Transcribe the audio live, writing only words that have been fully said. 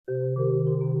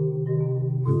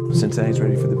Cincinnati's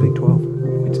ready for the Big 12.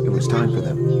 It was time for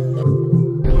them.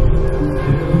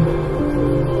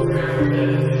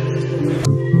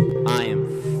 I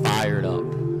am fired up.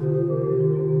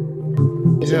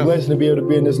 It's a blessing to be able to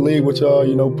be in this league with y'all,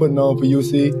 putting on for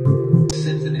UC.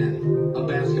 Cincinnati, a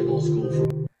basketball school for...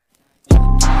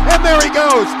 And there he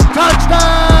goes. Touchdown!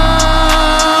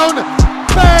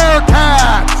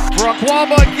 Bearcats!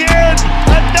 Raquama again.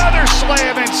 Another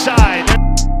slam inside.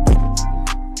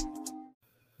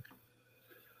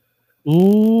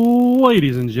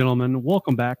 Ladies and gentlemen,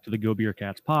 welcome back to the Go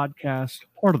Bearcats podcast,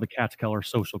 part of the Cats Keller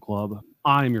Social Club.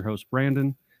 I am your host,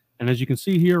 Brandon. And as you can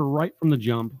see here right from the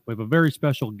jump, we have a very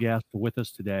special guest with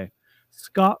us today,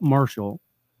 Scott Marshall.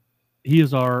 He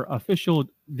is our official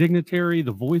dignitary,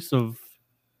 the voice of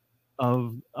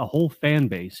a whole fan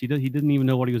base. He didn't even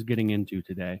know what he was getting into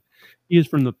today. He is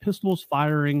from the Pistols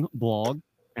Firing blog,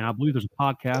 and I believe there's a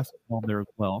podcast involved there as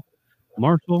well.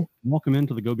 Marshall, welcome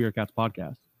into the Go Bearcats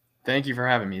podcast. Thank you for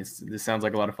having me. This sounds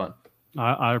like a lot of fun.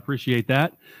 I appreciate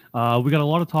that. We got a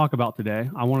lot to talk about today.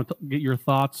 I want to get your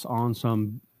thoughts on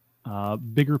some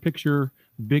bigger picture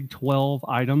Big 12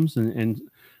 items and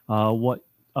what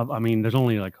there's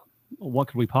only like what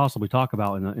could we possibly talk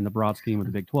about in the broad scheme of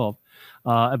the Big 12.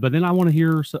 But then I want to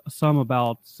hear some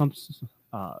about some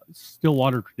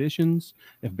Stillwater traditions.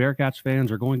 If Bearcats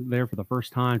fans are going there for the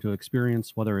first time to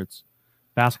experience whether it's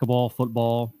basketball,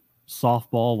 football,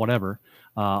 softball, whatever,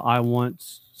 I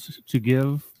want to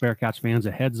give Bearcats fans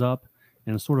a heads up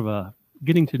and a sort of a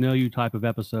getting to know you type of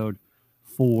episode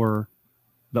for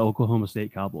the Oklahoma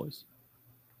State Cowboys.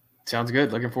 Sounds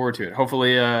good. Looking forward to it.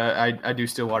 Hopefully I do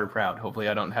Stillwater proud. Hopefully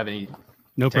I don't have any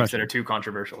takes that are too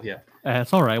controversial. Yeah.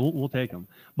 That's all right. We'll take them.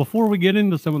 Before we get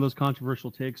into some of those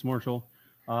controversial takes, Marshall,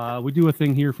 we do a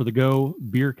thing here for the Go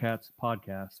Bearcats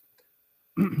podcast.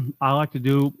 I like to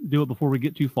do it before we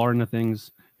get too far into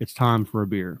things. It's time for a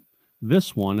beer.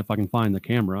 This one, if I can find the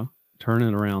camera, turn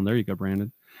it around. There you go,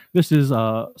 Brandon. This is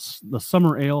the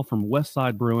Summer Ale from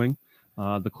Westside Brewing,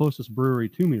 the closest brewery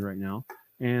to me right now.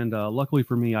 And luckily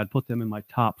for me, I'd put them in my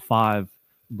top 5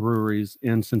 breweries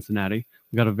in Cincinnati.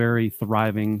 We've got a very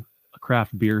thriving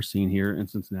craft beer scene here in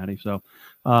Cincinnati. So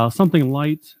something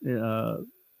light,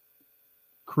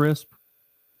 crisp,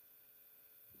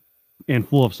 and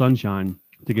full of sunshine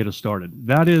to get us started.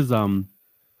 That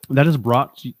is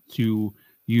brought to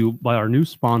you by our new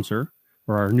sponsor,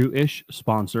 or our new-ish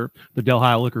sponsor, the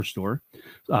Delhi Liquor Store.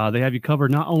 They have you covered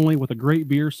not only with a great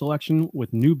beer selection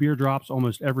with new beer drops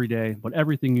almost every day, but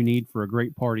everything you need for a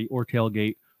great party or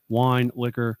tailgate, wine,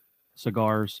 liquor,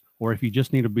 cigars, or if you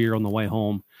just need a beer on the way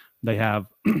home, they have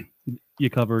you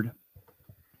covered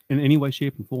in any way,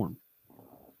 shape, and form.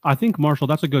 I think, Marshall,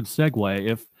 that's a good segue.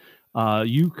 If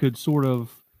you could sort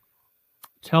of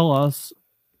tell us,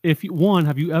 have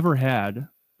you ever had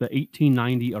the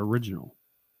 1890 original?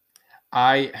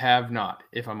 I have not,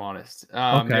 if I'm honest.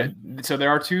 Okay. So there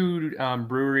are 2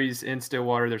 breweries in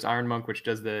Stillwater. There's Iron Monk, which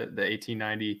does the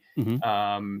 1890,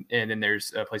 and then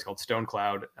there's a place called Stone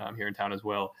Cloud here in town as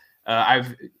well.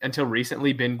 I've until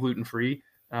recently been gluten free,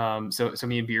 so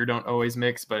me and beer don't always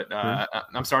mix. But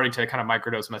I'm starting to kind of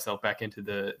microdose myself back into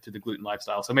the gluten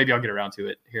lifestyle. So maybe I'll get around to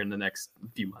it here in the next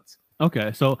few months.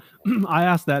 Okay, so I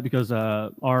asked that because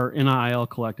our NIL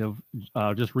collective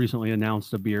just recently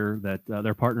announced a beer that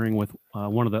they're partnering with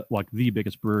one of the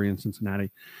biggest brewery in Cincinnati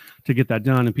to get that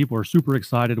done, and people are super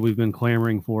excited. We've been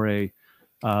clamoring for a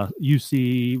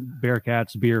UC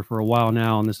Bearcats beer for a while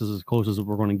now, and this is as close as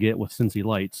we're going to get with Cincy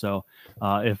Light. So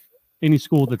if any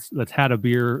school that's had a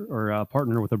beer or a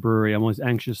partner with a brewery, I'm always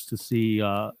anxious to see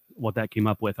what that came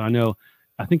up with. I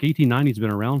think 1890's been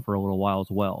around for a little while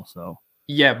as well, so.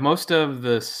 Yeah, most of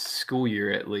the school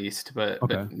year at least, but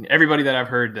everybody that I've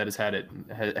heard that has had it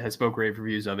has spoke rave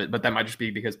reviews of it. But that might just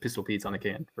be because Pistol Pete's on the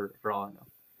can for all I know.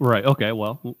 Right. Okay.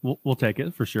 Well, we'll take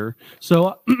it for sure.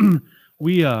 So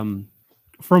we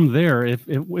from there,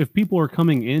 if people are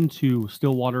coming into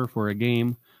Stillwater for a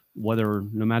game, no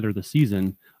matter the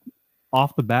season,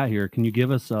 off the bat here, can you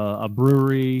give us a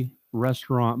brewery,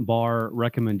 restaurant, bar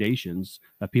recommendations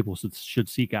that people should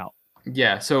seek out?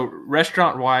 Yeah, so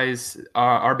restaurant-wise,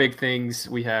 our big things,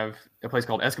 we have a place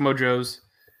called Eskimo Joe's.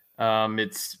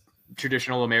 It's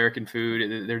traditional American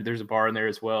food. There's a bar in there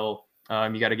as well.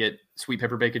 You got to get sweet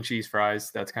pepper bacon cheese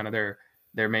fries. That's kind of their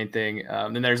main thing.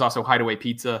 Then there's also Hideaway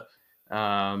Pizza.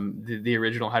 The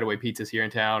original Hideaway Pizza's here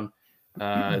in town.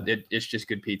 It's just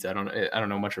good pizza. I don't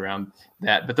know much around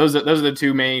that, but those are the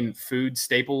 2 main food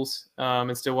staples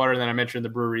in Stillwater. And then I mentioned the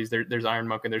breweries. There's Iron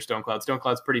Monk and there's Stone Cloud. Stone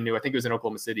Cloud's pretty new. I think it was in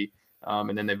Oklahoma City,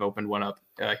 and then they've opened one up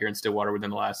here in Stillwater within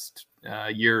the last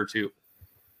year or 2.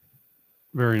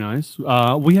 Very nice.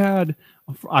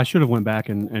 I should have went back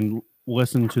and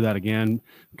listened to that again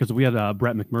because we had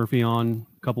Brett McMurphy on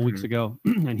a couple weeks ago,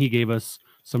 and he gave us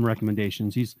some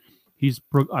recommendations. He's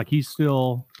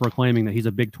still proclaiming that he's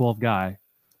a Big 12 guy,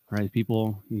 right?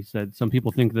 He said some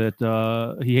people think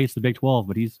that he hates the Big 12,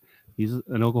 but he's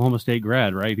an Oklahoma State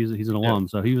grad, right? He's an alum,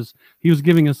 so he was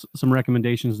giving us some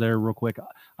recommendations there real quick.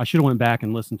 I should have went back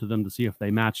and listened to them to see if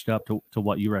they matched up to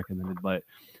what you recommended, but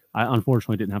I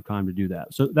unfortunately didn't have time to do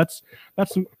that. So that's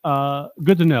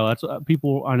good to know. That's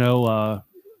people I know.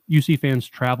 UC fans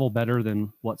travel better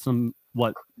than what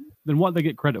they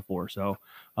get credit for. So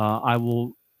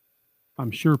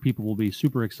I'm sure people will be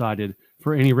super excited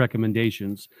for any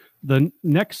recommendations. The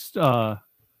next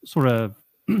sort of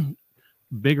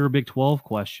bigger Big 12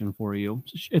 question for you.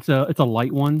 It's a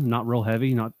light one, not real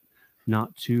heavy,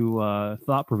 not too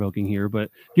thought provoking here. But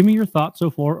give me your thoughts so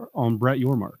far on Brett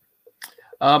Yormark.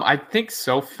 I think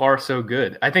so far so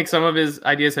good. I think some of his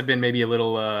ideas have been maybe a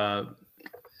little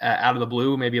out of the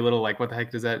blue, maybe a little like, what the heck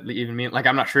does that even mean? Like,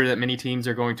 I'm not sure that many teams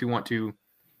are going to want to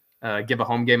give a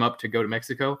home game up to go to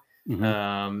Mexico.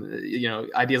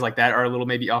 Ideas like that are a little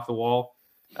maybe off the wall.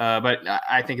 But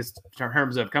I think it's in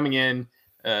terms of coming in,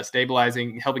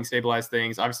 helping stabilize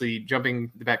things, obviously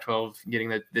jumping the Pac-12, getting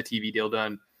the TV deal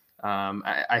done.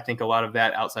 I think a lot of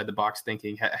that outside the box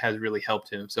thinking has really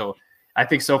helped him. So I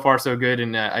think so far so good,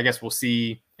 and I guess we'll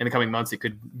see in the coming months. It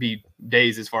could be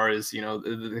days as far as the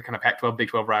kind of Pac-12 Big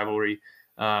 12 rivalry,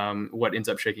 what ends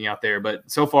up shaking out there. But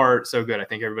so far so good. I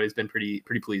think everybody's been pretty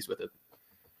pleased with it.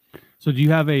 So do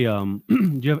you have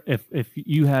if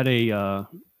you had a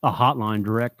hotline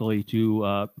directly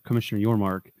to Commissioner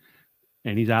Yormark,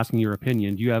 and he's asking your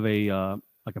opinion, do you have a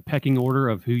pecking order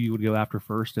of who you would go after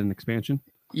first in expansion?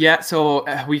 Yeah, so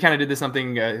we kind of did this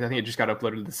something. I think it just got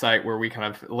uploaded to the site where we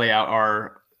kind of lay out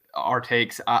our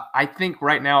takes. I think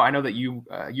right now, I know that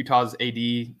Utah's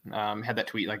AD had that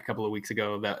tweet like a couple of weeks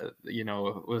ago that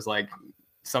was like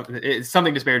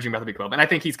something disparaging about the Big 12, and I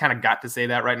think he's kind of got to say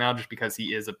that right now just because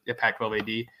he is a Pac-12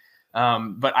 AD.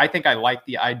 But I think I like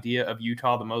the idea of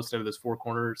Utah the most out of those four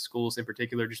corner schools in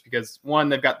particular, just because one,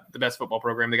 they've got the best football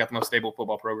program, they got the most stable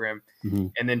football program,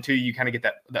 and then two, you kind of get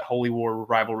that holy war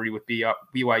rivalry with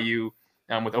BYU.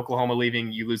 With Oklahoma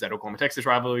leaving, you lose that Oklahoma-Texas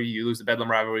rivalry, you lose the Bedlam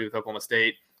rivalry with Oklahoma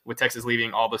State. With Texas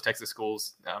leaving, all those Texas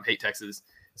schools hate Texas,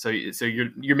 so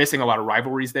you're missing a lot of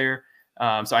rivalries there.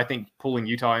 So I think pulling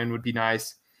Utah in would be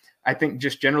nice. I think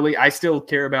just generally, I still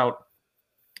care about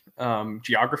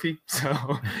geography. So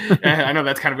I know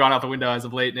that's kind of gone out the window as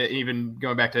of late, even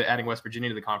going back to adding West Virginia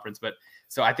to the conference. But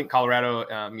so I think Colorado,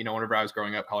 whenever I was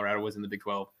growing up, Colorado was in the Big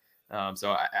 12.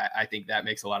 So I think that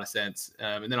makes a lot of sense.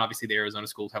 And then obviously the Arizona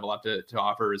schools have a lot to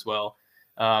offer as well.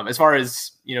 As far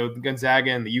as,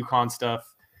 Gonzaga and the UConn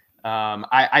stuff,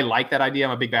 I like that idea.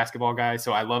 I'm a big basketball guy,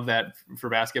 so I love that for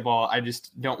basketball. I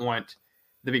just don't want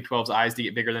the Big 12's eyes to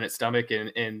get bigger than its stomach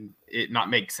and it not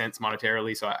make sense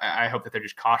monetarily. So I hope that they're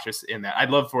just cautious in that.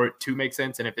 I'd love for it to make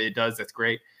sense, and if it does, that's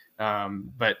great.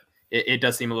 But it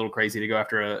does seem a little crazy to go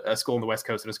after a school on the West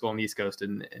Coast and a school on the East Coast,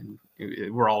 and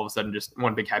we're all of a sudden just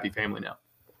one big happy family now.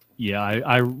 Yeah,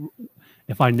 I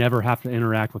if I never have to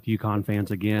interact with UConn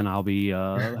fans again, I'll be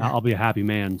a happy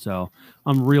man. So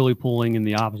I'm really pulling in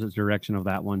the opposite direction of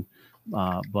that one.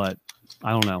 But I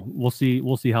don't know. We'll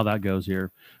see how that goes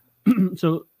here.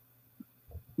 So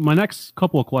my next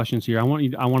couple of questions here, I want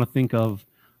to think of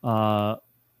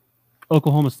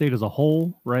Oklahoma State as a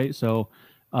whole, right? So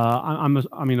I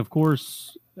mean, of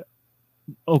course,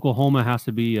 Oklahoma has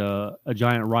to be a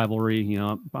giant rivalry.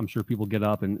 I'm sure people get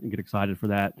up and get excited for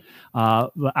that.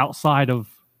 But outside of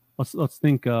let's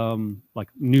think like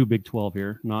new Big 12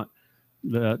 here, not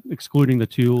excluding the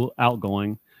two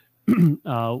outgoing.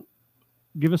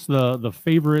 Give us the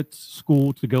favorite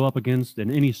school to go up against in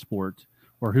any sport,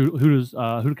 or who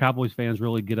do Cowboys fans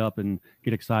really get up and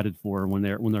get excited for when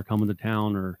they're coming to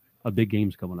town or a big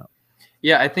game's coming up?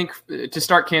 Yeah, I think to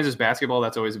start Kansas basketball,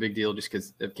 that's always a big deal just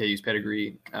because of KU's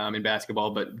pedigree in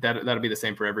basketball. But that'll be the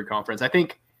same for every conference. I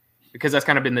think because that's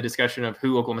kind of been the discussion of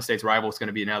who Oklahoma State's rival is going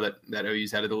to be now that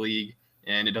OU's out of the league,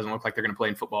 and it doesn't look like they're going to play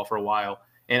in football for a while.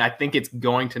 And I think it's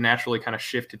going to naturally kind of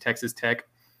shift to Texas Tech.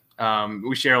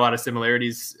 We share a lot of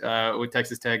similarities with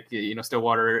Texas Tech,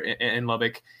 Stillwater and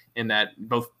Lubbock, in that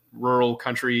both rural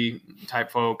country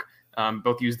type folk,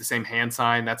 both use the same hand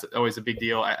sign. That's always a big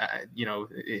deal.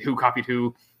 Who copied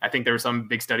who? I think there was some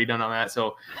big study done on that.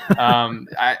 So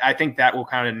I think that will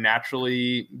kind of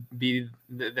naturally be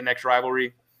the next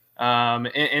rivalry. And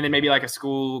then maybe like a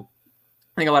school.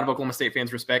 I think a lot of Oklahoma State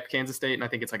fans respect Kansas State, and I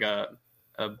think it's like a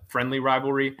friendly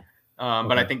rivalry.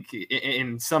 But I think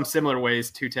in some similar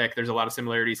ways to Tech, there's a lot of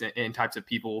similarities in types of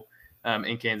people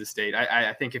in Kansas State.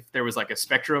 I think if there was like a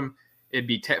spectrum, it'd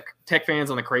be Tech fans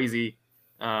on the crazy,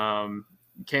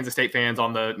 Kansas State fans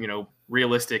on the,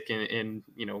 realistic and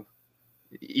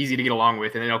easy to get along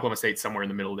with, and then Oklahoma State's somewhere in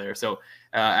the middle there. So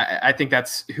I think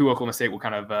that's who Oklahoma State will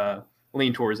kind of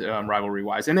lean towards rivalry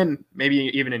wise. And then maybe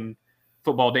even in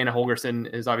football, Dana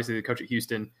Holgerson is obviously the coach at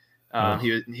Houston.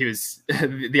 He was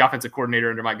the offensive coordinator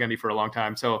under Mike Gundy for a long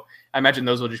time. So I imagine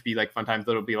those will just be like fun times.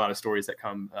 There'll be a lot of stories that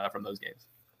come from those games.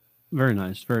 Very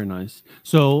nice. Very nice.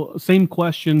 So same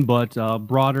question, but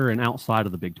broader and outside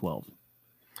of the Big 12.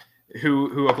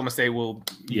 Who Oklahoma State will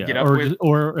get up or with?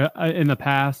 Or in the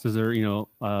past, is there,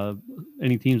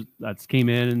 any teams that's came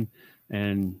in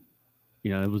and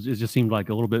it just seemed like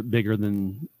a little bit bigger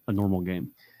than a normal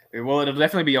game. Well, it'll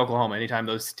definitely be Oklahoma. Anytime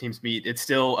those teams meet, it's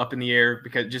still up in the air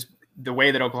because just the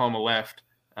way that Oklahoma left,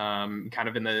 kind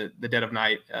of in the dead of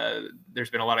night, there's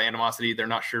been a lot of animosity. They're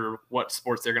not sure what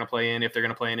sports they're going to play in, if they're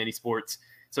going to play in any sports.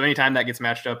 So anytime that gets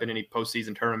matched up in any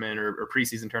postseason tournament or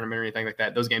preseason tournament or anything like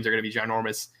that, those games are going to be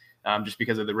ginormous just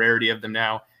because of the rarity of them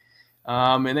now.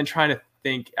 And then trying to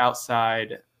think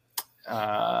outside,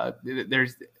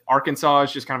 there's Arkansas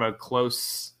is just kind of a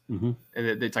close,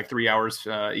 it's like 3 hours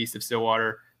east of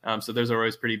Stillwater. So those are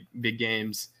always pretty big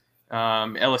games.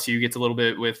 LSU gets a little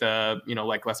bit with,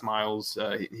 like Les Miles.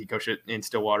 He coached it in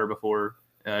Stillwater before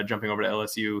jumping over to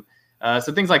LSU.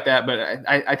 So things like that. But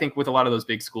I think with a lot of those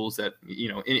big schools that,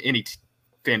 any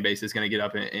fan base is going to get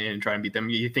up and try and beat them.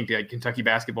 You think like Kentucky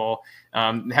basketball,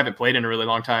 haven't played in a really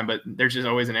long time, but there's just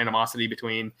always an animosity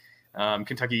between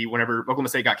Kentucky. Whenever Oklahoma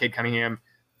State got Cade Cunningham,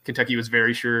 Kentucky was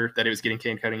very sure that it was getting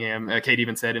Cade Cunningham. Cade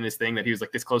even said in his thing that he was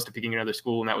like this close to picking another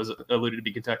school, and that was alluded to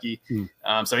be Kentucky.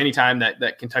 So anytime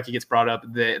that Kentucky gets brought up,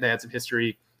 they had some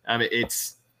history.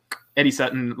 It's Eddie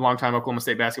Sutton, longtime Oklahoma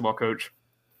State basketball coach,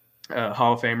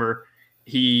 Hall of Famer.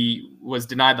 He was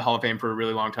denied the Hall of Fame for a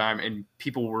really long time, and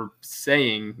people were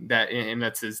saying that, and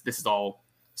this is all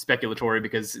speculatory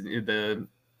because the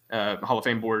Hall of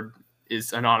Fame board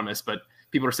is anonymous, but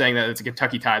people are saying that it's a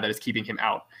Kentucky tie that is keeping him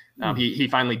out. He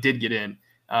finally did get in,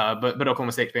 but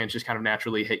Oklahoma State fans just kind of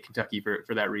naturally hate Kentucky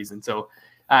for that reason. So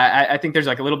I think there's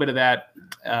like a little bit of that,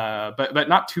 but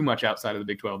not too much outside of the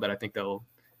Big 12 that I think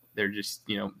they're just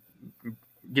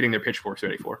getting their pitchforks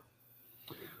ready for.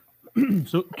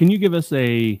 So can you give us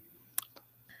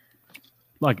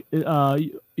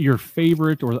your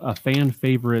favorite or a fan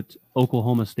favorite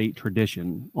Oklahoma State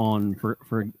tradition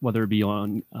for whether it be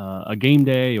on a game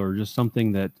day or just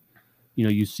something that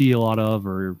you see a lot of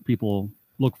or people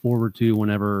look forward to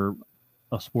whenever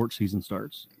a sports season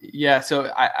starts? Yeah, so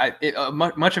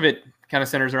much of it kind of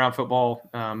centers around football,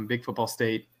 big football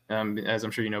state, as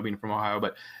I'm sure you know, being from Ohio.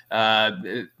 But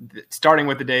starting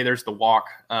with the day, there's the walk.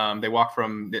 They walk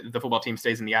from the football team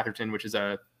stays in the Atherton, which is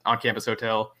a on-campus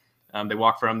hotel. They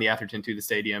walk from the Atherton to the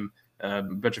stadium. A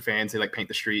bunch of fans, they like paint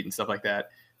the street and stuff like that.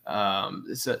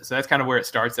 So that's kind of where it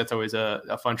starts. That's always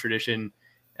a fun tradition.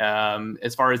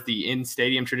 As far as the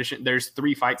in-stadium tradition, there's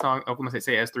 3 fight songs. Oklahoma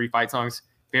State has 3 fight songs.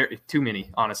 Too many,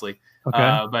 honestly.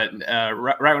 Okay. But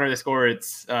right whenever they score,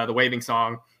 it's the waving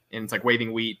song, and it's like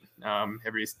waving wheat.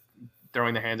 Everybody's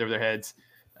throwing their hands over their heads.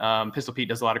 Pistol Pete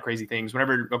does a lot of crazy things.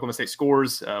 Whenever Oklahoma State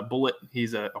scores, Bullet,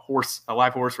 he's a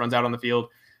live horse, runs out on the field.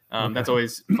 That's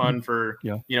always fun for,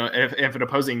 if an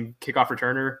opposing kickoff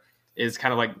returner is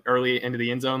kind of like early into the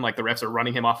end zone, like the refs are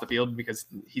running him off the field because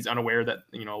he's unaware that,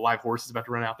 a live horse is about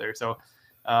to run out there. So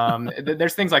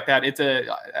there's things like that. It's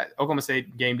Oklahoma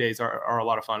State game days are a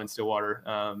lot of fun in Stillwater.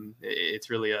 It's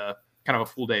really a kind of a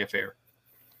full day affair.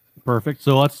 Perfect.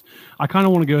 So I kind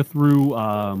of want to go through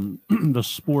the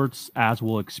sports as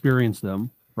we'll experience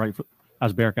them, right,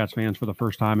 as Bearcats fans for the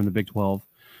first time in the Big 12.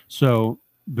 So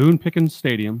Boone Pickens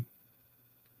Stadium,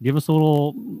 give us a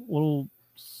little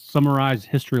summarized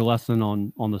history lesson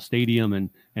on the stadium and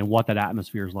what that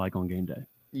atmosphere is like on game day.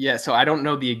 Yeah, so I don't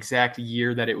know the exact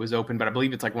year that it was open, but I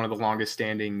believe it's like one of the longest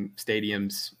standing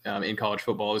stadiums in college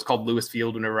football. It was called Lewis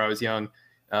Field whenever I was young.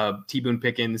 T. Boone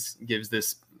Pickens gives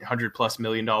this $100+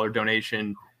 million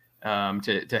donation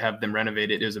to have them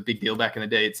renovated. It was a big deal back in the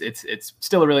day. It's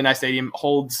still a really nice stadium.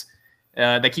 Holds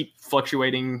they keep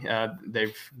fluctuating.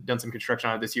 They've done some construction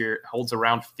on it this year. It holds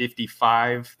around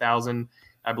 55,000,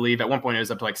 I believe. At one point it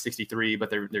was up to like 63, but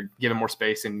they're giving more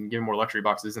space and giving more luxury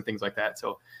boxes and things like that.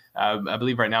 So I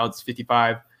believe right now it's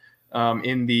 55.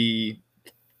 In the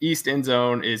east end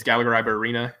zone is Gallagher-Iba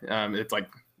Arena. It's like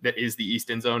that is the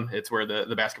east end zone. It's where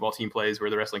the basketball team plays, where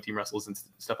the wrestling team wrestles and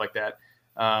stuff like that.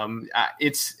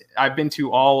 I've been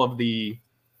to all of the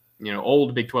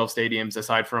old Big 12 stadiums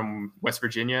aside from West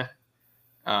Virginia.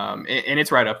 And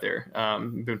it's right up there.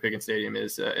 Boone Pickens Stadium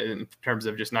is in terms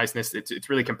of just niceness. It's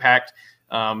really compact.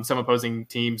 Some opposing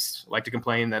teams like to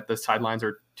complain that the sidelines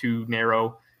are too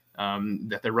narrow,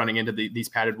 that they're running into these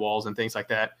padded walls and things like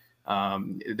that.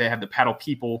 They have the paddle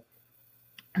people,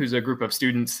 who's a group of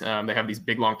students. They have these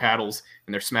big long paddles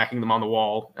and they're smacking them on the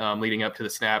wall leading up to the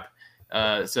snap.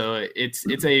 So it's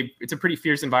a pretty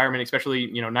fierce environment,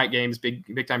 especially, night games,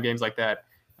 big time games like that.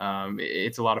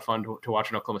 It's a lot of fun to watch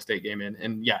an Oklahoma State game in.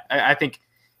 And yeah, I think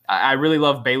I really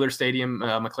love Baylor Stadium,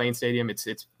 McLean Stadium. It's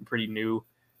pretty new.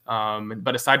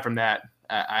 But aside from that,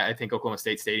 I think Oklahoma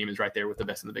State Stadium is right there with the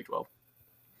best in the Big 12.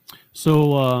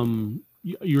 So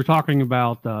you were talking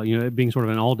about it being sort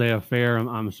of an all-day affair.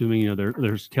 I'm assuming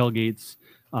there's tailgates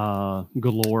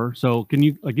galore. So can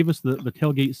you give us the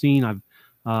tailgate scene?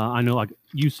 I know, like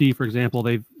UC, for example,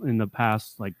 they've in the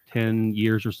past 10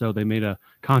 years or so, they made a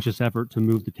conscious effort to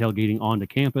move the tailgating onto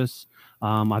campus.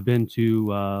 I've been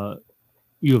to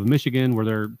U of Michigan, where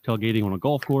they're tailgating on a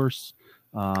golf course.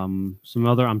 Some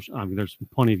other, there's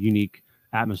plenty of unique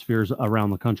atmospheres around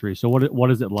the country. So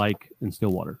what is it like in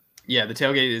Stillwater? Yeah, the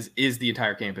tailgate is the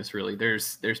entire campus, really.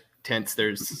 There's tents,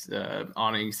 there's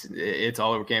awnings. It's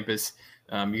all over campus.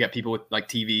 You got people with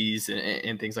TVs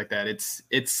and things like that.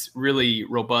 It's really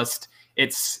robust.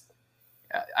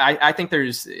 I think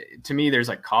there's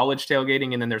college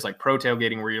tailgating, and then there's pro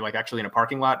tailgating where you're actually in a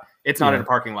parking lot. It's not in a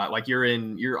parking lot.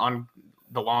 You're on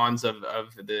the lawns of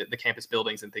the campus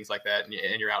buildings and things like that, and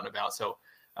you're out and about. So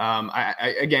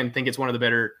I again think it's one of the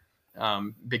better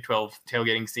Big 12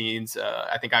 tailgating scenes.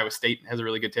 I think Iowa State has a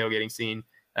really good tailgating scene.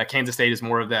 Kansas State is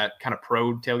more of that kind of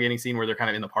pro tailgating scene where they're kind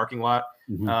of in the parking lot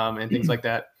and things like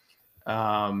that.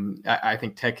 I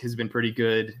think Tech has been pretty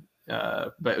good.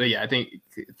 But yeah, I think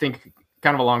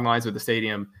kind of along the lines with the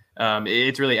stadium,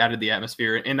 it's really added the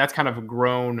atmosphere, and that's kind of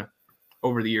grown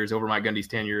over the years, over Mike Gundy's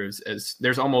tenure, as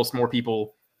there's almost more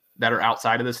people that are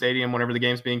outside of the stadium whenever the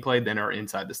game's being played than are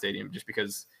inside the stadium, just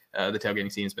because the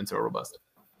tailgating scene has been so robust.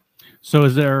 So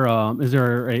is there of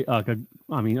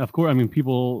course,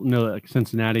 people know that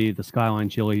Cincinnati, the Skyline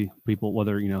chili, people,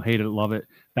 whether, hate it, love it,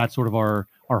 that's sort of our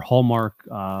hallmark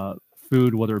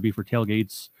food, whether it be for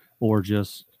tailgates or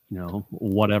just,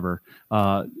 whatever.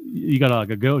 You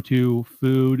got a go-to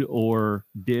food or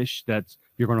dish that's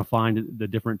you're going to find at the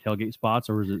different tailgate spots,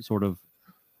 or is it sort of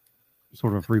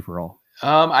free for all?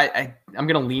 I'm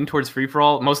going to lean towards free for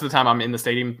all. Most of the time I'm in the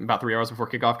stadium about 3 hours before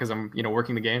kickoff because I'm,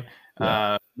 working the game.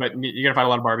 Yeah. But you're going to find a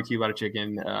lot of barbecue, a lot of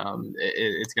chicken.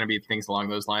 It's going to be things along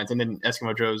those lines. And then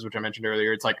Eskimo Joe's, which I mentioned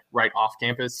earlier, it's right off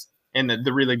campus. And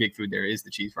the really big food there is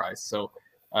the cheese fries. So,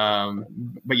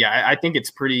 but yeah, I think it's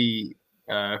pretty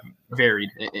varied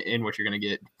in what you're going to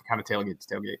get, kind of tailgate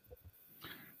to tailgate.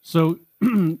 So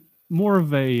more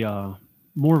of a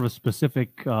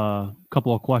specific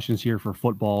couple of questions here for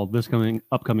football this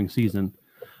upcoming season.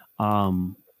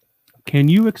 Can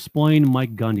you explain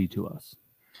Mike Gundy to us?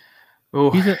 Oh,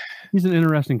 he's an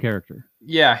interesting character.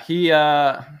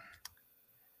 Yeah,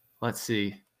 let's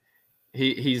see.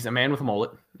 He's a man with a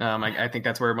mullet. I think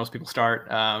that's where most people start.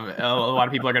 A lot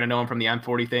of people are going to know him from the I'm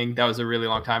 40 thing. That was a really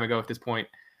long time ago at this point.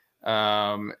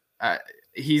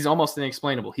 He's almost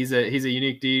inexplainable. He's a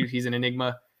unique dude. He's an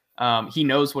enigma. He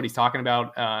knows what he's talking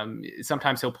about.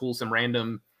 Sometimes he'll pull some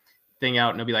random thing out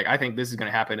and he'll be like, I think this is going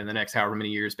to happen in the next however many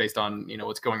years based on,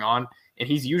 what's going on. And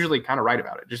he's usually kind of right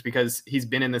about it, just because he's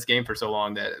been in this game for so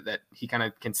long that he kind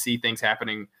of can see things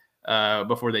happening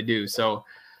before they do. So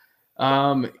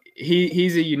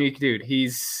he's a unique dude. He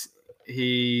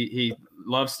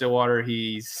loves Stillwater.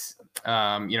 He's,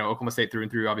 Oklahoma State through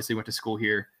and through, obviously went to school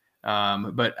here.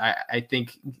 But I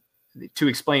think to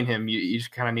explain him, you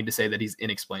just kind of need to say that he's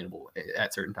inexplainable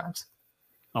at certain times.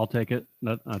 I'll take it.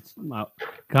 That's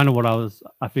kind of what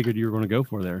I figured you were going to go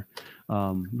for there.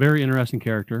 Very interesting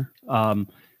character.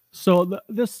 So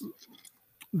this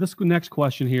next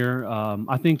question here,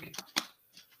 I think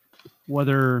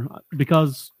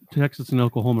because Texas and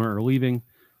Oklahoma are leaving,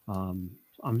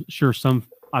 I'm sure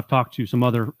I've talked to some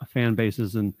other fan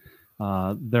bases, and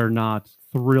they're not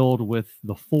thrilled with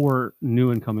the 4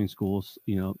 new incoming schools,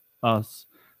 us,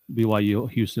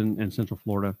 BYU, Houston, and Central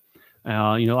Florida.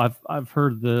 I've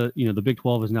heard the Big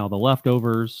 12 is now the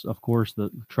leftovers, of course,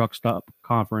 the truck stop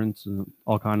conference and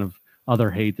all kind of other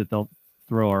hate that they'll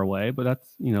throw our way, but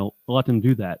that's, let them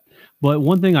do that. But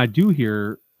one thing I do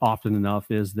hear often enough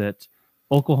is that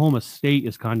Oklahoma State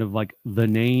is kind of like the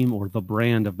name or the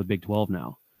brand of the Big 12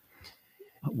 now.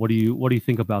 What do you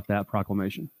think about that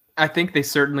proclamation? I think they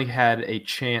certainly had a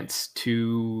chance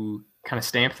to kind of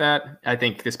stamp that. I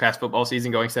think this past football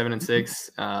season, going 7-6,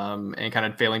 and kind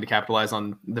of failing to capitalize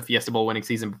on the Fiesta Bowl winning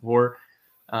season before,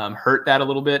 hurt that a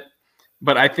little bit.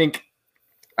 But I think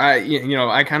I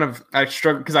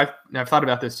struggle because I've thought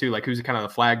about this too, like who's kind of the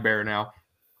flag bearer now.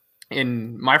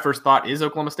 And my first thought is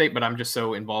Oklahoma State, but I'm just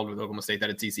so involved with Oklahoma State that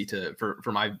it's easy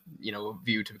for my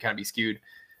view to kind of be skewed.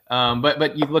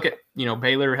 But you look at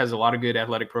Baylor has a lot of good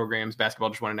athletic programs. Basketball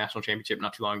just won a national championship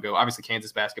not too long ago. Obviously,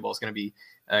 Kansas basketball is going to be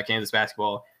Kansas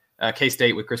basketball.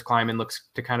 K-State with Chris Kleiman looks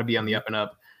to kind of be on the up and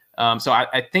up. So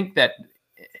I think that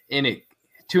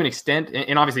to an extent,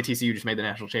 and obviously TCU just made the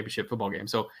national championship football game.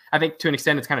 So I think to an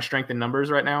extent it's kind of strength in numbers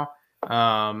right now.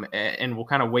 And we'll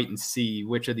kind of wait and see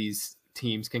which of these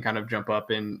teams can kind of jump up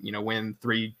and win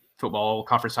 3 football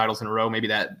conference titles in a row. Maybe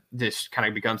that this kind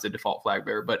of becomes the default flag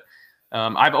bearer. But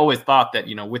I've always thought that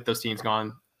with those teams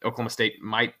gone, Oklahoma State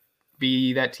might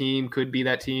be that team, could be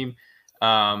that team. But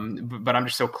I'm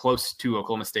just so close to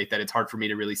Oklahoma State that it's hard for me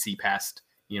to really see past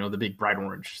the big bright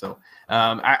orange. So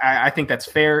I think that's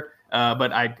fair.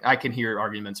 But I can hear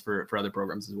arguments for other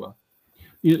programs as well.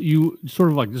 You sort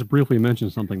of like just briefly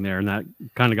mentioned something there, and that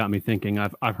kind of got me thinking.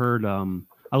 I've heard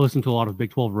I listen to a lot of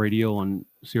Big 12 radio on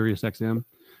Sirius XM.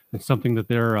 It's something that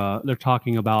they're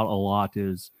talking about a lot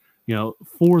is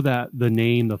for the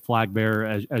name, the flag bearer,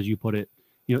 as you put it,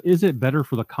 is it better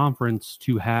for the conference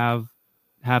to have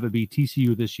it be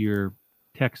TCU this year,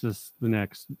 Texas the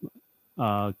next,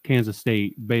 Kansas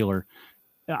State, Baylor?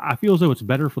 I feel as though it's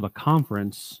better for the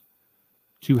conference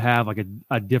to have like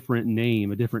a different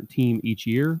name, a different team each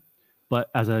year, but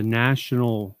as a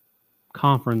national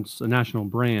conference, a national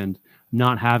brand,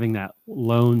 not having that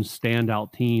lone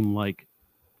standout team like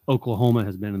Oklahoma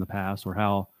has been in the past, or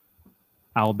how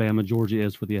Alabama, Georgia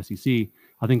is for the SEC.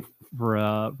 I think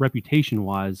for reputation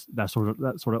wise, that sort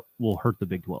of will hurt the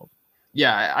Big 12.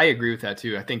 Yeah, I agree with that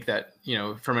too. I think that,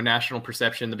 from a national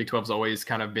perception, the Big 12 has always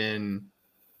kind of been,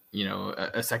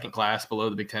 a second class below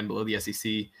the Big 10, below the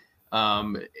SEC.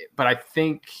 But I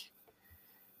think,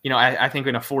 I think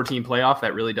in a 4-team playoff,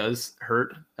 that really does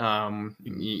hurt, a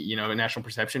national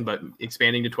perception. But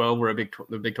expanding to 12, where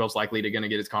the Big 12 is likely to going to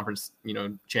get its conference,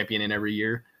 champion in every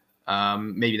year,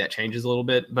 maybe that changes a little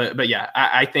bit. But yeah,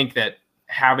 I think that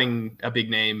having a big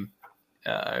name,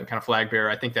 kind of flag bearer,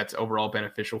 I think that's overall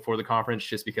beneficial for the conference,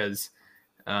 just because,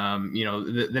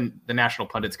 the national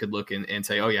pundits could look and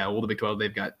say, oh yeah, well, the Big 12,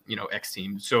 they've got, X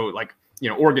team. So like,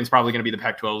 Oregon's probably going to be the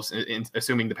Pac-12's,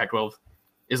 assuming the Pac-12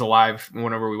 is alive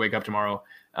whenever we wake up tomorrow.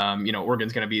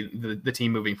 Oregon's going to be the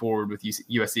team moving forward with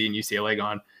USC and UCLA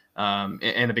gone.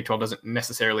 And the Big 12 doesn't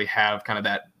necessarily have kind of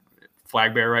that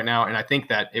flag bearer right now. And I think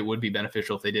that it would be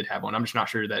beneficial if they did have one. I'm just not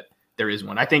sure that there is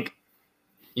one. I think,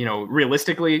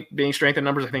 realistically, being strength in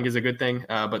numbers, I think is a good thing.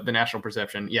 But the national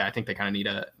perception, yeah, I think they kind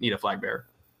of need a flag bearer.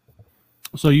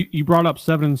 So you brought up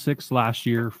 7-6 last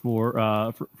year for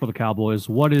the Cowboys.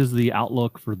 What is the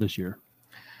outlook for this year?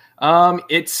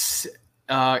 It's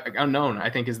unknown, I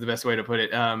think is the best way to put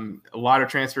it. A lot of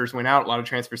transfers went out. A lot of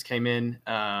transfers came in.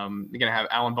 They're going to have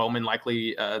Alan Bowman,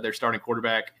 likely their starting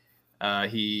quarterback.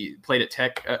 He played at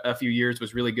Tech a few years,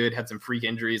 was really good, had some freak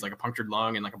injuries like a punctured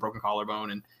lung and like a broken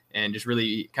collarbone and just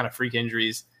really kind of freak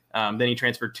injuries. Then he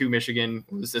transferred to Michigan,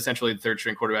 was essentially the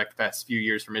 3rd-string quarterback the past few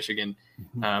years for Michigan.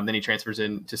 Then he transfers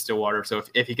in to Stillwater. So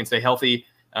if he can stay healthy,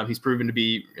 he's proven to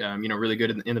be, really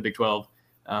good in the Big 12.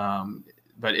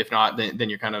 But if not, then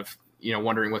you're kind of,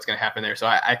 wondering what's going to happen there. So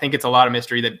I think it's a lot of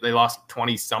mystery that they lost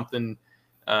 20-something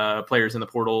players in the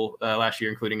portal last year,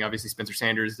 including obviously Spencer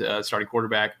Sanders, starting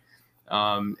quarterback.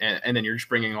 And then you're just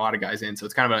bringing a lot of guys in. So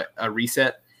it's kind of a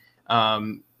reset.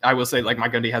 I will say, like,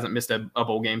 Mike Gundy hasn't missed a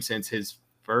bowl game since his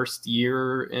first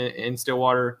year in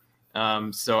Stillwater.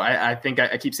 So I think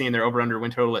I keep seeing their over-under win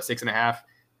total at 6.5.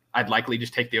 I'd likely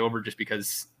just take the over just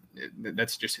because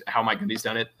that's just how Mike Gundy's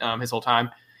done it his whole time.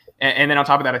 And then on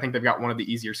top of that, I think they've got one of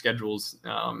the easier schedules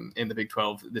in the Big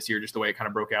 12 this year, just the way it kind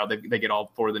of broke out. They get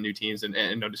all 4 of the new teams,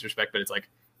 and no disrespect, but it's like,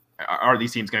 are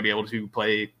these teams going to be able to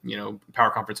play,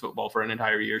 power conference football for an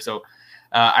entire year? So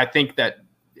I think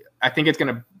it's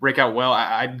going to break out well.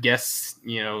 I'd guess,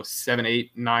 7,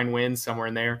 8, 9 wins, somewhere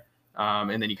in there.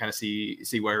 And then you kind of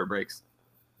see where it breaks.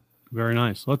 Very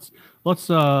nice. Let's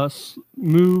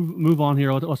move on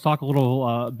here. Let's talk a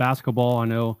little basketball. I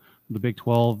know the Big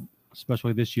 12,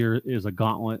 especially this year, is a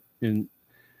gauntlet in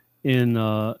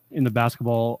the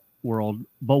basketball world.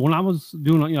 But when I was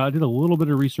doing, I did a little bit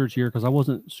of research here because I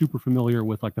wasn't super familiar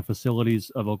with like the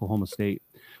facilities of Oklahoma State.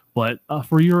 But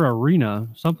for your arena,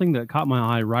 something that caught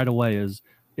my eye right away is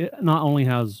it not only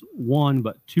has 1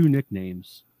 but 2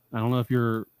 nicknames. I don't know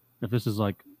if this is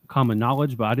like common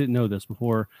knowledge, but I didn't know this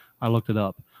before I looked it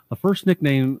up. The first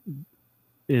nickname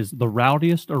is the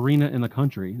rowdiest arena in the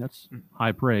country. That's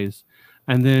high praise.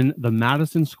 And then the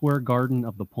Madison Square Garden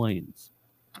of the Plains.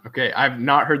 Okay, I've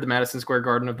not heard the Madison Square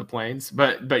Garden of the Plains,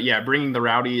 but yeah, bringing the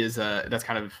rowdy is that's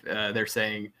kind of they're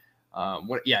saying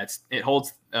It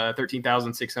holds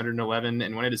 13,611,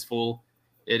 and when it is full,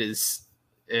 it is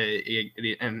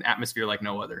an atmosphere like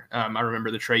no other. I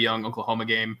remember the Trae Young Oklahoma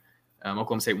game.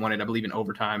 Oklahoma State won it, I believe, in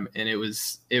overtime, and it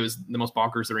was the most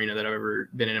bonkers arena that I've ever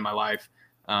been in my life.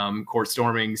 Court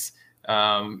stormings.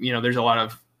 There's a lot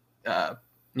of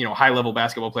high level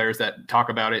basketball players that talk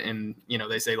about it, and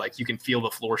they say like you can feel the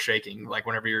floor shaking, like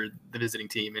whenever you're the visiting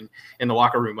team, and in the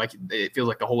locker room, like it feels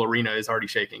like the whole arena is already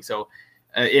shaking. So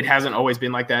it hasn't always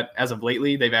been like that. As of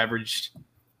lately, they've averaged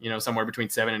somewhere between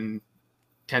 7,000 and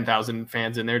 10,000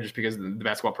 fans in there, just because the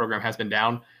basketball program has been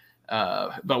down.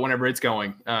 But whenever it's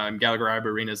going, Gallagher-Iba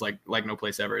Arena is like no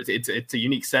place ever. It's a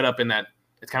unique setup in that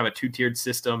it's kind of a 2-tiered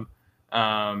system.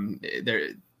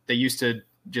 They used to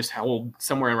just hold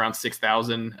somewhere around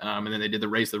 6,000, and then they did the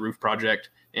Raise the Roof project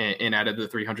and added the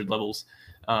 300 levels.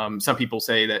 Some people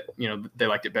say that they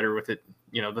liked it better with it,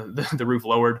 the roof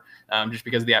lowered, just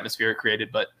because of the atmosphere it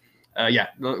created. But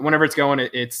whenever it's going,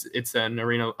 it's an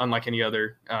arena unlike any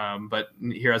other. But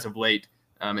here as of late,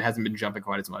 it hasn't been jumping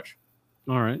quite as much.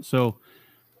 All right, so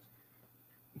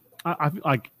I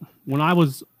like when I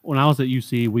was at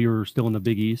UC, we were still in the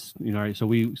Big East, right? So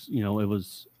we,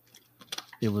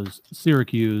 it was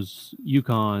Syracuse,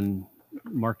 UConn,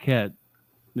 Marquette,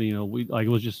 it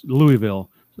was just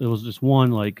Louisville. It was just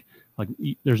one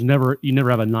you never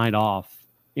have a night off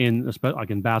in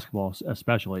basketball,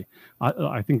 especially.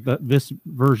 I think that this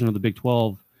version of the Big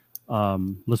 12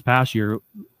 this past year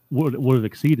would have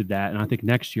exceeded that, and I think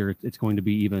next year it's going to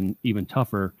be even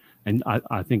tougher. And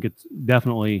I think it's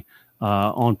definitely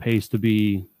on pace to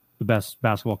be the best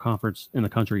basketball conference in the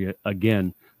country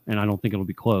again, and I don't think it'll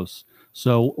be close.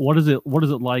 So what is it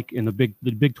like in the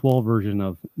Big 12 version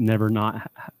of never not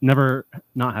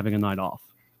having a night off?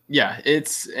 Yeah,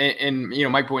 and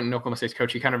Mike Boynton, Oklahoma State's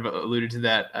coach, he kind of alluded to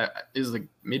that. It was like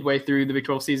midway through the Big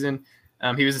 12 season.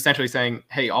 He was essentially saying,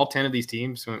 hey, all 10 of these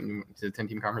teams, to the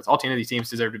 10-team conference, all 10 of these teams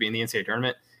deserve to be in the NCAA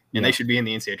tournament, and they should be in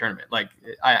the NCAA tournament. Like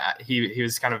he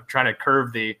was kind of trying to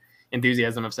curve the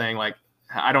enthusiasm of saying, like,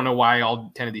 I don't know why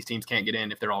all 10 of these teams can't get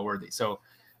in if they're all worthy. So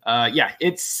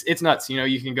it's nuts.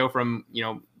 You can go from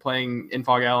playing in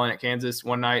Fog Allen at Kansas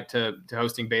one night to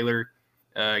hosting Baylor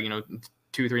 2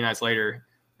 or 3 nights later,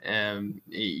 and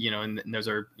those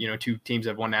are 2 teams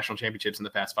that have won national championships in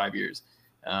the past 5 years,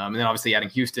 and then obviously adding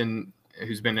Houston,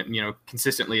 who's been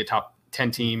consistently a top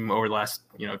 10 team over the last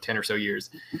 10 or so years.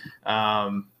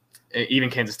 Even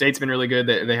Kansas State's been really good.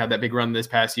 They had that big run this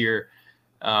past year.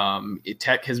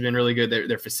 Tech has been really good.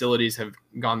 Their facilities have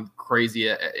gone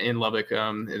crazy in Lubbock.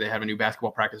 They have a new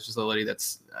basketball practice facility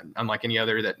that's unlike any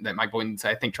other that Mike Boynton's,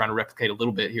 I think, trying to replicate a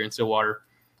little bit here in Stillwater.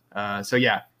 So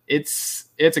yeah, it's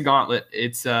a gauntlet.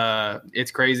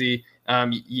 It's crazy. A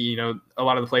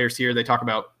lot of the players here, they talk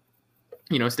about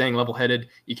staying level-headed.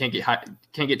 You can't get high,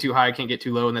 can't get too high, can't get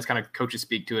too low, and that's kind of coaches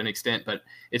speak to an extent. But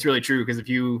it's really true, because if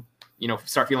you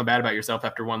start feeling bad about yourself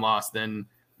after one loss, then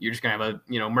you're just going to have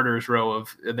a, murderer's row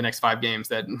of the next 5 games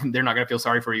that they're not going to feel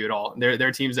sorry for you at all. There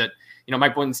are teams that,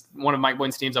 one of Mike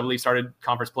Boynton's teams, I believe, started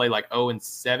conference play like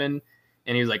 0-7. And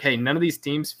he was like, hey, none of these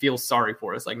teams feel sorry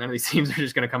for us. Like, none of these teams are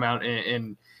just going to come out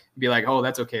and be like, oh,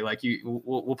 that's okay. Like,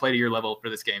 we'll play to your level for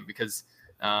this game, because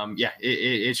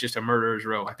it's just a murderer's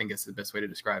row. I think it's the best way to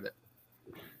describe it.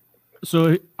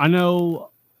 So I know,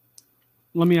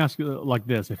 let me ask you like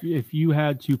this. If you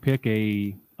had to pick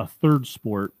a third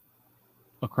sport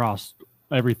across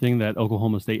everything that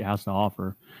Oklahoma State has to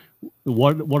offer,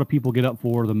 what do people get up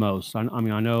for the most? I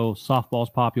mean, I know softball's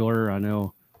popular. I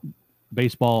know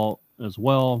baseball as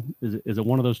well. Is it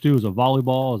one of those two? Is it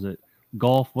volleyball? Is it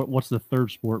golf? What's the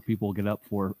third sport people get up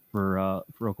for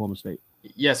Oklahoma State?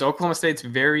 Yeah, so Oklahoma State's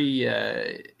very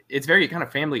kind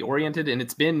of family oriented, and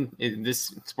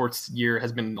this sports year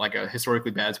has been like a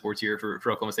historically bad sports year for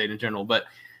Oklahoma State in general. But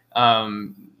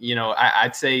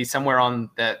I'd say somewhere on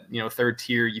that third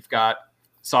tier, you've got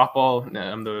softball.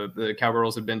 The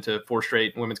Cowgirls have been to 4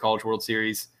 straight Women's College World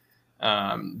Series.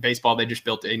 Baseball, they just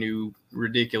built a new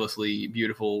ridiculously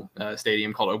beautiful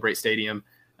stadium called O'Brate Stadium.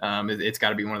 It's got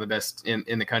to be one of the best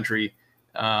in the country.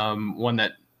 One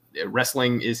that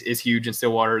wrestling is huge in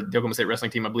Stillwater. The Oklahoma State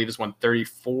wrestling team, I believe, has won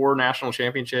 34 national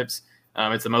championships.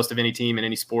 It's the most of any team in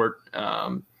any sport.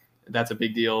 That's a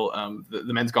big deal.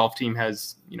 The men's golf team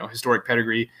has, historic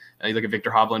pedigree. You look at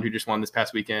Victor Hovland, who just won this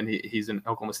past weekend. He's an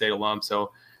Oklahoma State alum.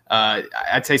 So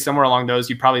I'd say somewhere along those,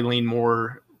 you'd probably lean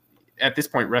more at this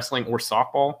point, wrestling or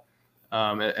softball,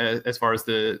 as far as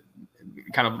the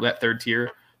kind of that third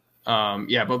tier.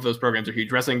 Both of those programs are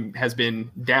huge. Wrestling has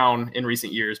been down in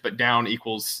recent years, but down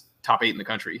equals top 8 in the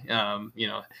country.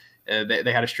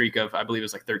 They had a streak of, I believe it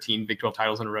was like 13 Big 12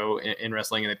 titles in a row in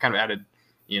wrestling, and they've kind of added,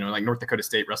 like North Dakota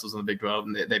State wrestles in the Big 12,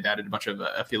 and they've added a bunch of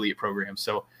affiliate programs.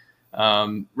 So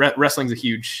wrestling's a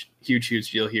huge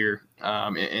deal here.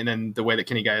 And then the way that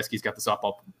Kenny Gajewski's got the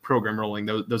softball program rolling,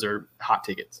 those are hot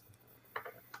tickets.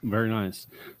 Very nice.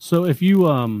 So if you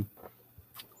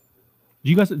do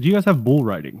you guys have bull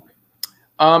riding?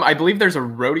 I believe there's a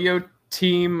rodeo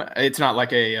team. It's not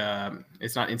like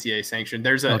it's not NCAA sanctioned.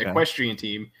 There's an equestrian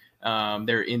team.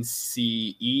 They're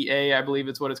NCEA, I believe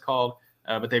it's what it's called.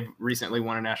 But they've recently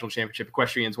won a national championship.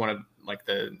 Equestrian's one of like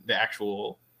the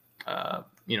actual,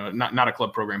 not a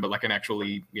club program, but like an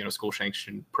actually, school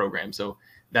sanctioned program. So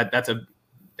that's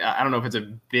I don't know if it's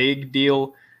a big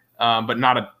deal, but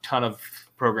not a ton of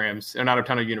programs or not a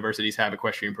ton of universities have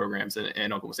equestrian programs,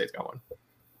 and Oklahoma State's got one.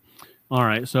 All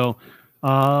right. So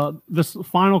this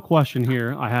final question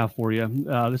here I have for you.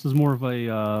 This is more of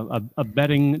a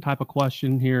betting type of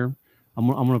question here. I'm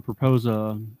going to propose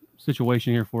a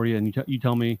situation here for you, and you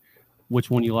tell me which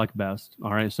one you like best.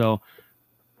 All right. So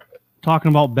talking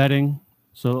about betting.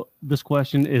 So this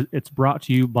question it's brought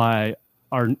to you by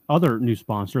our other new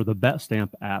sponsor, the BetStamp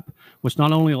app, which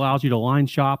not only allows you to line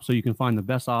shop so you can find the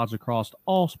best odds across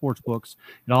all sports books,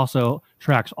 it also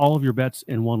tracks all of your bets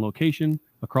in one location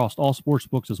across all sports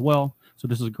books as well. So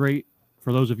this is great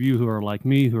for those of you who are like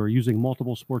me, who are using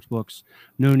multiple sports books.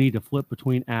 No need to flip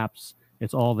between apps.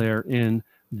 It's all there in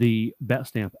the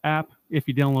BetStamp app. If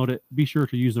you download it, be sure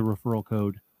to use the referral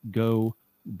code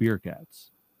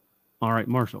GOBeerCats. All right,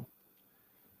 Marshall,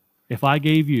 if I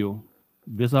gave you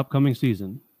this upcoming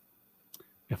season,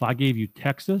 if I gave you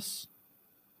Texas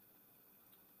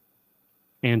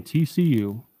and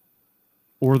TCU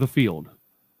or the field,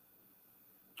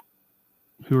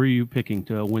 who are you picking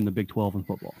to win the Big 12 in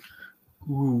football?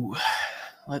 Ooh,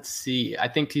 let's see. I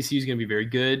think TCU is going to be very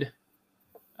good.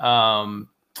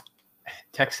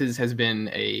 Texas has been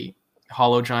a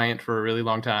hollow giant for a really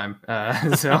long time.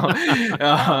 So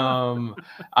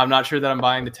I'm not sure that I'm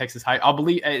buying the Texas hype. I'll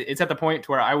believe it's at the point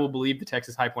to where I will believe the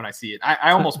Texas hype when I see it.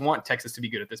 I almost want Texas to be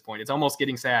good at this point. It's almost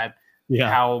getting sad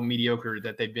how mediocre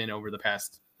that they've been over the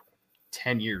past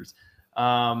 10 years.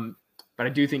 But I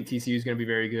do think TCU is going to be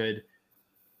very good.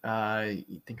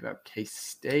 You think about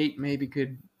K-State maybe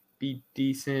could be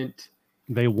decent.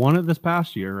 They won it this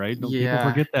past year, right? Don't people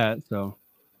forget that. So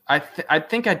I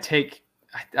think I'd take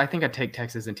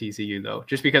Texas and TCU though,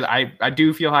 just because I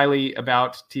do feel highly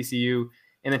about TCU,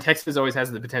 and then Texas always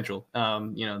has the potential. They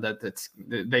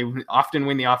often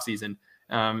win the offseason.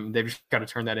 They've just got to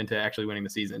turn that into actually winning the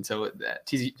season. So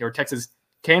TCU or Texas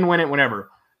can win it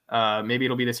whenever. Maybe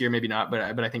it'll be this year, maybe not, but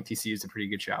I think TCU is a pretty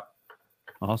good shout.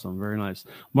 Awesome. Very nice.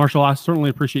 Marshall, I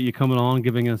certainly appreciate you coming on,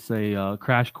 giving us a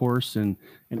crash course in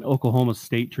Oklahoma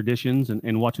State traditions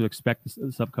and what to expect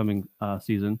this upcoming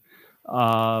season.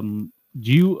 Do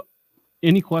you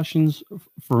any questions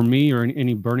for me or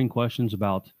any burning questions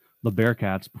about the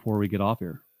Bearcats before we get off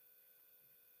here?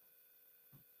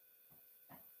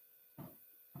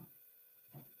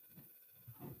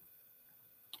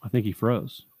 I think he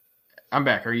froze. I'm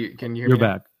back. Can you hear me? You're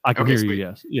back. I can hear sweet. you.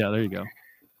 Yes. Yeah. There you go.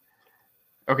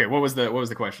 Okay. What was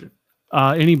the question?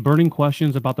 Any burning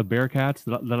questions about the Bearcats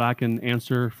that I can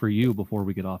answer for you before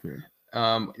we get off here?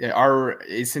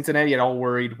 Is Cincinnati at all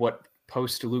worried what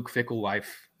post Luke Fickell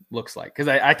life looks like? Because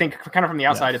I think kind of from the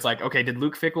outside, It's like, okay, did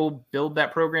Luke Fickell build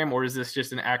that program, or is this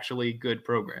just an actually good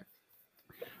program?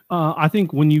 I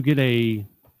think when you get a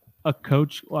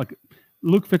coach like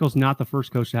Luke Fickell's not the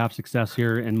first coach to have success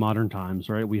here in modern times,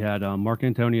 right? We had Mark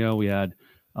Antonio, we had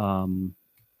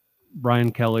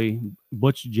Brian Kelly,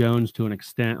 Butch Jones to an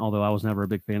extent, although I was never a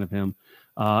big fan of him.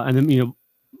 And then,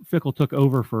 Fickell took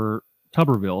over for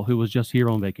Tuberville, who was just here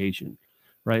on vacation,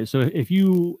 right? So if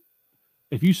you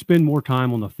spend more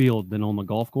time on the field than on the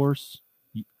golf course,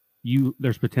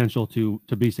 there's potential to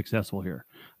be successful here.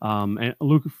 And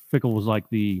Luke Fickell was like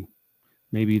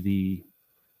maybe the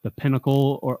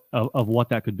pinnacle of what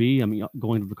that could be. I mean,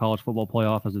 going to the college football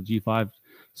playoff as a G5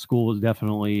 school is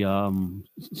definitely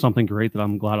something great that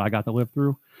I'm glad I got to live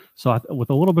through. So with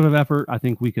a little bit of effort, I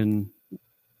think we can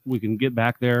get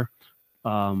back there.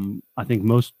 I think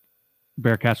most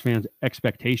Bearcats fans'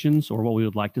 expectations, or what we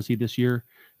would like to see this year,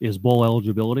 is bowl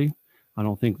eligibility. I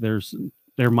don't think there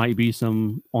might be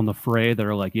some on the fray that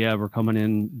are like, yeah, we're coming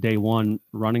in day one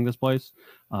running this place.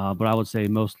 But I would say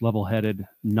most level-headed,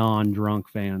 non-drunk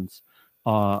fans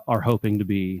are hoping to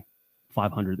be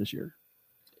 500 this year.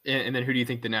 And then who do you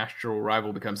think the natural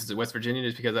rival becomes? Is it West Virginia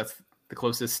just because that's the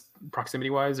closest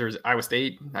proximity-wise, or is it Iowa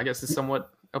State, I guess, is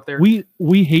somewhat up there?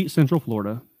 We hate Central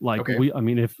Florida. Like, okay.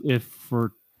 If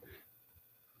for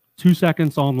 2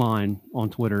 seconds online on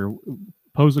Twitter,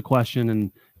 pose a question,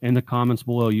 and in the comments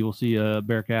below, you will see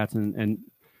Bearcats and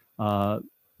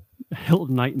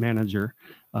Hilton night manager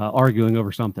arguing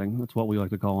over something. That's what we like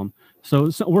to call them. So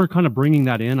we're kind of bringing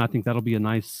that in. I think that'll be a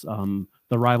nice,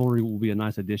 the rivalry will be a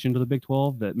nice addition to the Big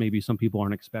 12 that maybe some people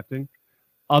aren't expecting.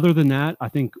 Other than that, I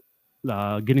think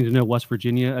getting to know West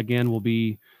Virginia again will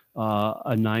be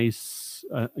a nice,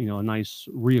 a nice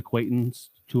reacquaintance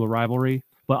to a rivalry.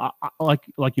 But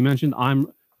like you mentioned,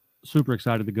 I'm super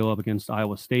excited to go up against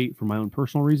Iowa State for my own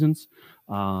personal reasons.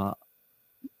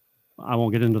 I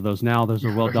won't get into those now. Those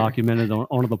are well documented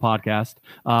on the podcast.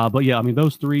 But yeah, I mean,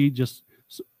 those three, just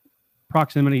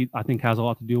proximity, I think, has a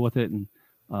lot to do with it. And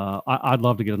I'd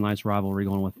love to get a nice rivalry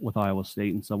going with Iowa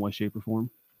State in some way, shape, or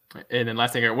form. And then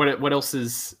last thing,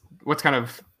 what's kind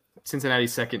of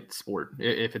Cincinnati's second sport?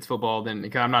 If it's football, then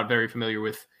I'm not very familiar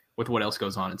with what else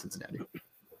goes on in Cincinnati.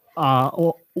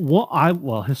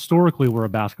 Historically, we're a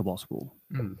basketball school.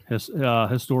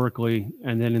 Historically,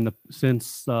 and then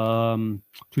since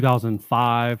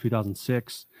 2005,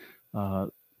 2006,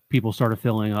 people started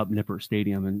filling up Nippert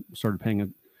Stadium and started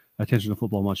paying attention to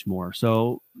football much more.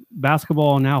 So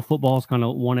basketball, now football is kind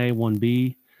of 1A,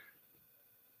 1B.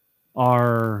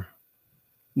 Our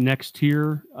next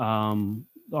tier, our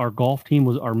men's golf team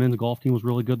was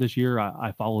really good this year.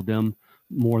 I followed them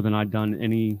more than I'd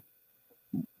done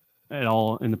at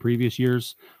all in the previous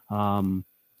years.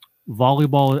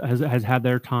 Volleyball has had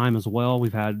their time as well.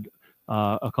 We've had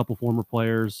a couple former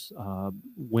players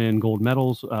win gold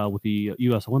medals with the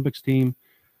U.S. Olympics team.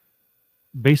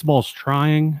 Baseball's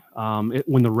trying.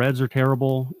 When the Reds are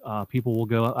terrible, people will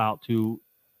go out to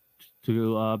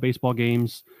baseball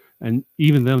games, and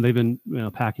even them, they've been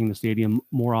packing the stadium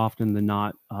more often than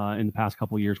not in the past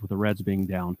couple of years with the Reds being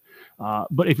down.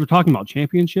 But if you're talking about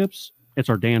championships, it's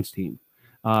our dance team.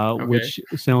 Which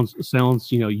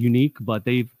sounds unique, but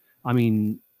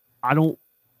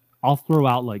I'll throw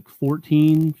out like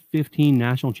 14, 15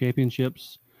 national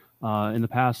championships in the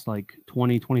past like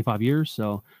 20, 25 years.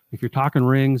 So if you're talking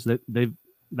rings,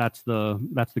 that's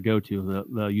the go-to,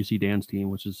 the UC dance team,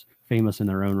 which is famous in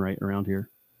their own right around here.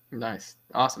 Nice.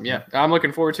 Awesome. Yeah. I'm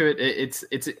looking forward to it. It's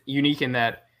unique in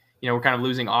that, we're kind of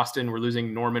losing Austin. We're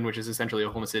losing Norman, which is essentially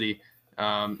Oklahoma City.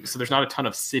 So there's not a ton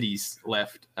of cities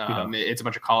left. It's a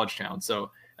bunch of college towns.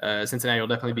 So Cincinnati will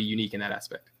definitely be unique in that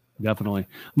aspect. Definitely.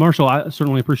 Marshall, I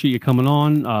certainly appreciate you coming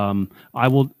on. I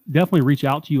will definitely reach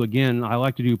out to you again. I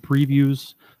like to do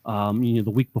previews,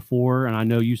 the week before, and I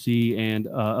know UC and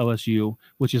OSU,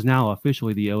 which is now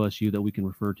officially the OSU that we can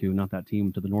refer to, not that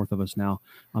team to the north of us now.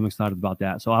 I'm excited about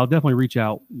that. So I'll definitely reach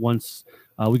out once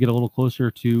we get a little closer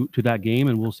to that game,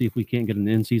 and we'll see if we can't get an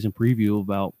in-season preview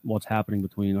about what's happening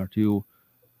between our two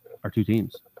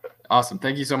teams. Awesome.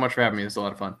 Thank you so much for having me. It was a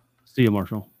lot of fun. See you,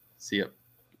 Marshall. See you.